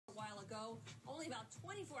show only about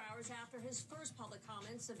 24 hours after his first public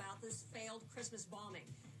comments about this failed Christmas bombing.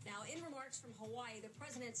 Now, in remarks from Hawaii, the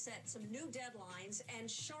president set some new deadlines and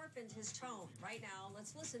sharpened his tone. Right now,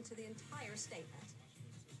 let's listen to the entire statement.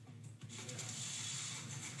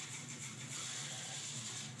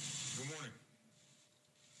 Good morning.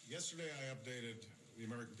 Yesterday, I updated the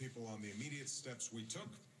American people on the immediate steps we took,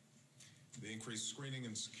 the increased screening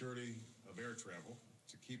and security of air travel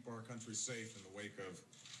to keep our country safe in the wake of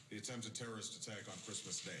the attempted terrorist attack on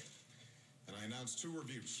Christmas Day. And I announced two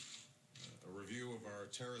reviews, a review of our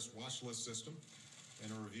terrorist watch list system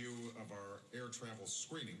and a review of our air travel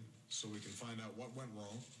screening so we can find out what went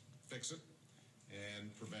wrong, fix it,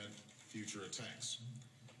 and prevent future attacks.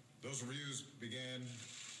 Those reviews began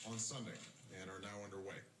on Sunday and are now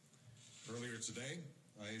underway. Earlier today,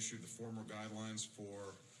 I issued the formal guidelines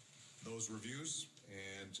for those reviews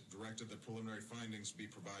and directed that preliminary findings be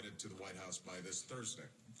provided to the White House by this Thursday.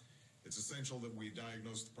 It's essential that we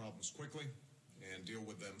diagnose the problems quickly and deal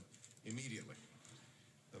with them immediately.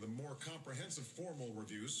 Now, the more comprehensive formal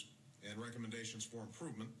reviews and recommendations for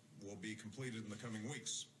improvement will be completed in the coming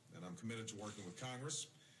weeks, and I'm committed to working with Congress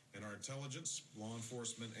and our intelligence, law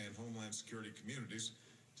enforcement, and homeland security communities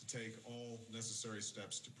to take all necessary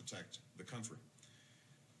steps to protect the country.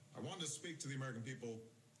 I wanted to speak to the American people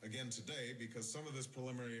again today because some of this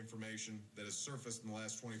preliminary information that has surfaced in the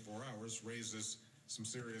last 24 hours raises some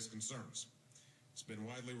serious concerns. It's been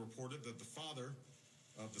widely reported that the father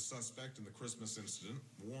of the suspect in the Christmas incident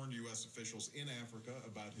warned U.S. officials in Africa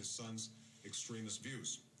about his son's extremist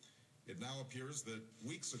views. It now appears that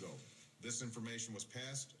weeks ago, this information was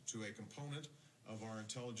passed to a component of our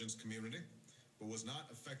intelligence community, but was not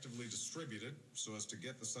effectively distributed so as to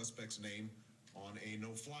get the suspect's name on a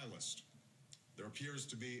no-fly list. There appears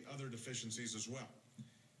to be other deficiencies as well.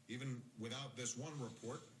 Even without this one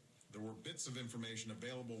report, there were bits of information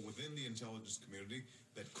available within the intelligence community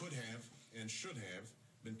that could have and should have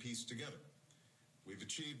been pieced together. We've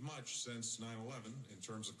achieved much since 9/11 in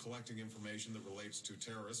terms of collecting information that relates to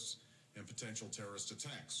terrorists and potential terrorist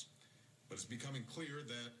attacks. But it's becoming clear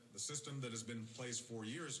that the system that has been in place for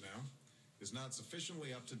years now is not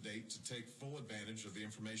sufficiently up to date to take full advantage of the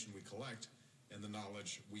information we collect and the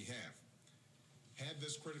knowledge we have. Had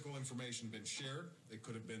this critical information been shared, it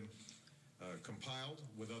could have been compiled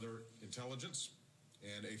with other intelligence,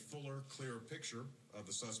 and a fuller, clearer picture of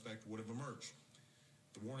the suspect would have emerged.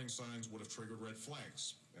 The warning signs would have triggered red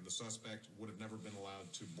flags, and the suspect would have never been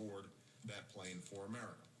allowed to board that plane for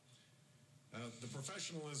America. The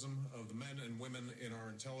professionalism of the men and women in our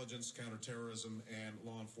intelligence, counterterrorism, and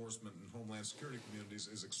law enforcement and homeland security communities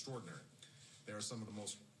is extraordinary. They are some of the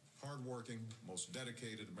most hardworking, most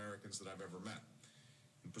dedicated Americans that I've ever met.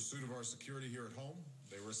 In pursuit of our security here at home,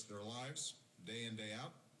 they risk their lives day in, day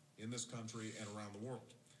out in this country and around the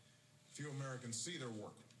world. Few Americans see their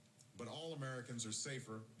work, but all Americans are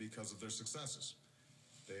safer because of their successes.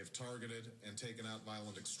 They have targeted and taken out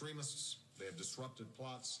violent extremists. They have disrupted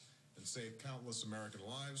plots and saved countless American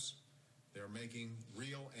lives. They are making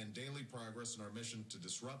real and daily progress in our mission to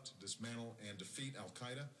disrupt, dismantle, and defeat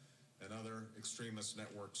Al-Qaeda and other extremist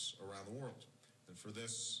networks around the world. And for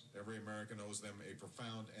this, every American owes them a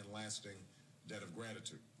profound and lasting debt of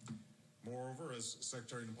gratitude. Moreover, as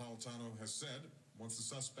Secretary Napolitano has said, once the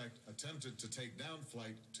suspect attempted to take down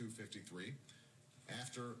Flight 253,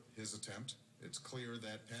 after his attempt, it's clear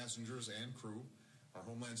that passengers and crew, our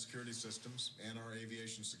homeland security systems, and our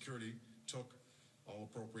aviation security took all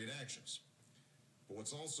appropriate actions. But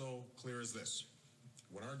what's also clear is this.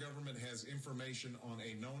 When our government has information on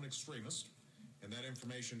a known extremist, and that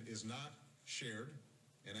information is not shared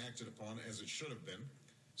and acted upon as it should have been,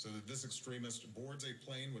 so that this extremist boards a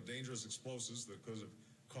plane with dangerous explosives that could have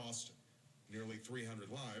cost nearly 300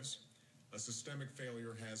 lives, a systemic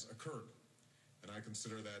failure has occurred, and I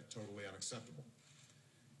consider that totally unacceptable.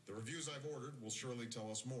 The reviews I've ordered will surely tell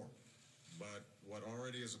us more, but what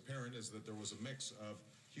already is apparent is that there was a mix of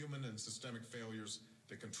human and systemic failures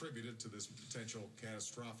that contributed to this potential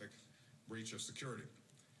catastrophic breach of security.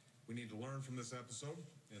 We need to learn from this episode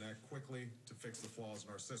and act quickly to fix the flaws in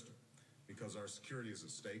our system, because our security is at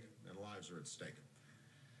stake and lives are at stake.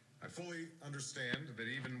 I fully understand that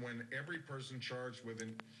even when every person charged with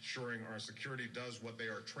ensuring our security does what they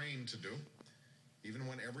are trained to do, even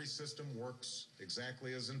when every system works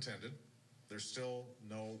exactly as intended, there's still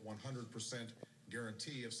no 100%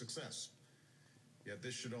 guarantee of success. Yet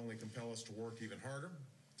this should only compel us to work even harder,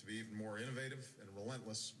 to be even more innovative and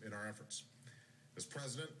relentless in our efforts. As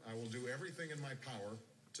president, I will do everything in my power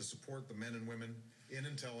to support the men and women in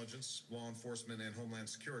intelligence, law enforcement, and homeland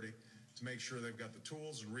security to make sure they've got the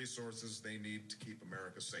tools and resources they need to keep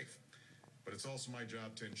America safe. But but it's also my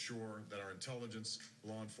job to ensure that our intelligence,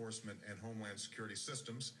 law enforcement, and homeland security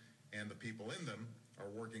systems and the people in them are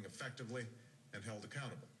working effectively and held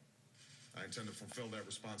accountable. I intend to fulfill that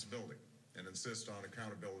responsibility and insist on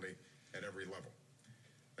accountability at every level.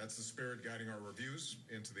 That's the spirit guiding our reviews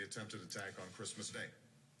into the attempted attack on Christmas Day.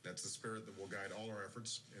 That's the spirit that will guide all our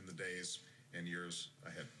efforts in the days and years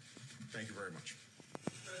ahead. Thank you very much.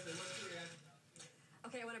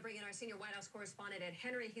 Okay, I want to bring in our senior White House correspondent, Ed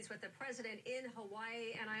Henry. He's with the president in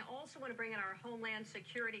Hawaii. And I also want to bring in our Homeland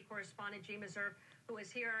Security correspondent, Jean Meserve, who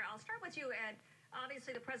is here. I'll start with you, Ed.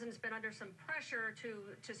 Obviously, the president's been under some pressure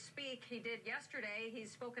to speak. He did yesterday.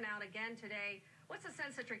 He's spoken out again today. What's the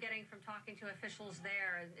sense that you're getting from talking to officials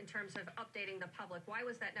there in terms of updating the public? Why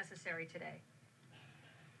was that necessary today?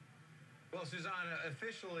 Well, Susanna,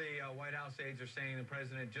 officially, White House aides are saying the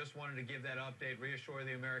president just wanted to give that update, reassure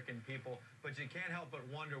the American people. But you can't help but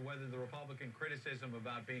wonder whether the Republican criticism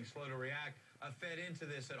about being slow to react fed into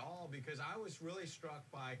this at all, because I was really struck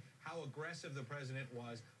by how aggressive the president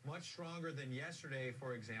was, much stronger than yesterday,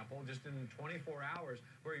 for example, just in 24 hours,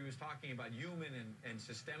 where he was talking about human and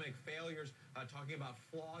systemic failures, talking about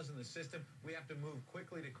flaws in the system. We have to move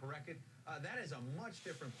quickly to correct it. That is a much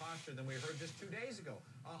different posture than we heard just 2 days ago.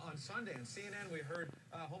 On Sunday on CNN, we heard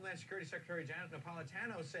Homeland Security Secretary Janet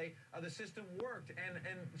Napolitano say the system worked, and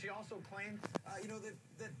she also claimed,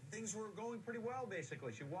 that things were going pretty well,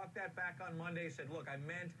 basically. She walked that back on Monday, said, look, I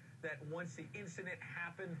meant that once the incident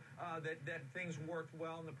happened, that things worked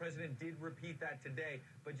well, and the president did repeat that today.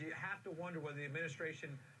 But you have to wonder whether the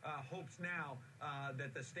administration hopes now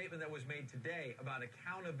that the statement that was made today about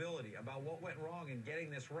accountability, about what went wrong in getting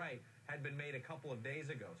this right, had been made a couple of days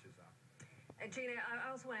ago, Suzanne. Gina,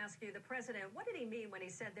 I also want to ask you, the president, what did he mean when he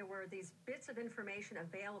said there were these bits of information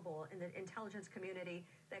available in the intelligence community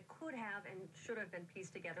that could have and should have been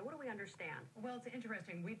pieced together? What do we understand? Well, it's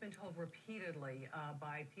interesting. We've been told repeatedly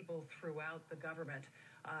by people throughout the government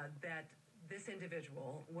that this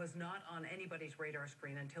individual was not on anybody's radar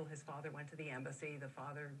screen until his father went to the embassy. The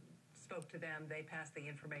father spoke to them, they passed the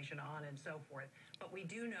information on, and so forth. But we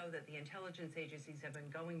do know that the intelligence agencies have been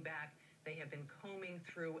going back. They have been combing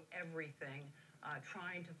through everything,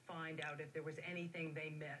 trying to find out if there was anything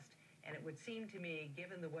they missed. And it would seem to me,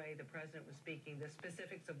 given the way the president was speaking, the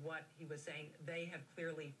specifics of what he was saying, they have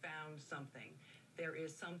clearly found something. There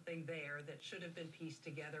is something there that should have been pieced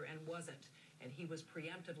together and wasn't. And he was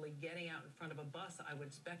preemptively getting out in front of a bus, I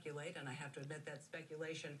would speculate, and I have to admit that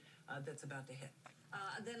speculation that's about to hit.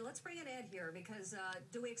 Then let's bring in Ed here, because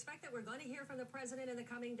do we expect that we're going to hear from the president in the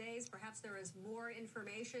coming days? Perhaps there is more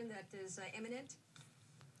information that is imminent?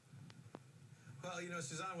 Well,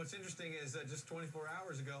 Suzanne, what's interesting is just 24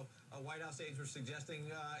 hours ago, White House aides were suggesting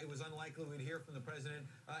it was unlikely we'd hear from the president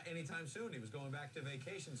anytime soon. He was going back to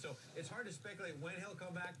vacation. So it's hard to speculate when he'll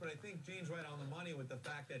come back, but I think Gene's right on the money with the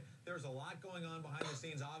fact that there's a lot going on behind the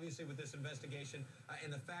scenes, obviously, with this investigation,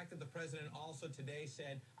 and the fact that the president also today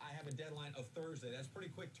said, I have a deadline of Thursday. That's pretty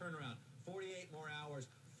quick turnaround. 48 more hours.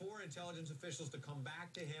 4 intelligence officials to come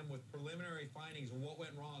back to him with preliminary findings of what went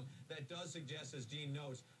wrong. That does suggest, as Gene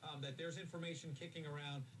notes, that there's information kicking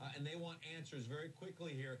around, and they want answers very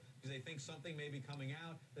quickly here because they think something may be coming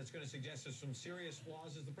out that's going to suggest there's some serious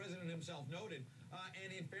flaws, as the president himself noted. And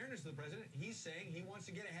in fairness to the president, he's saying he wants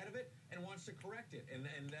to get ahead of it and wants to correct it. And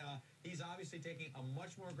he's obviously taking a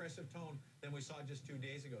much more aggressive tone than we saw just 2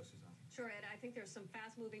 days ago, Suzanne. Sure, Ed. I think there's some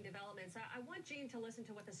fast-moving developments. I want Gene to listen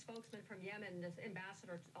to what the spokesman from Yemen, the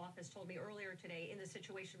ambassador's office, told me earlier today in the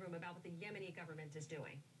Situation Room about what the Yemeni government is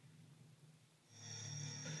doing.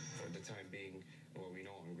 For the time being, what we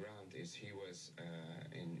know on ground is he was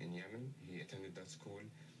in Yemen. He attended that school.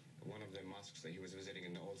 One of the mosques that he was visiting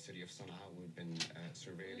in the old city of Sana'a, we've been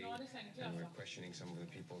surveilling, and we're questioning some of the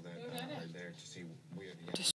people that are there to see where the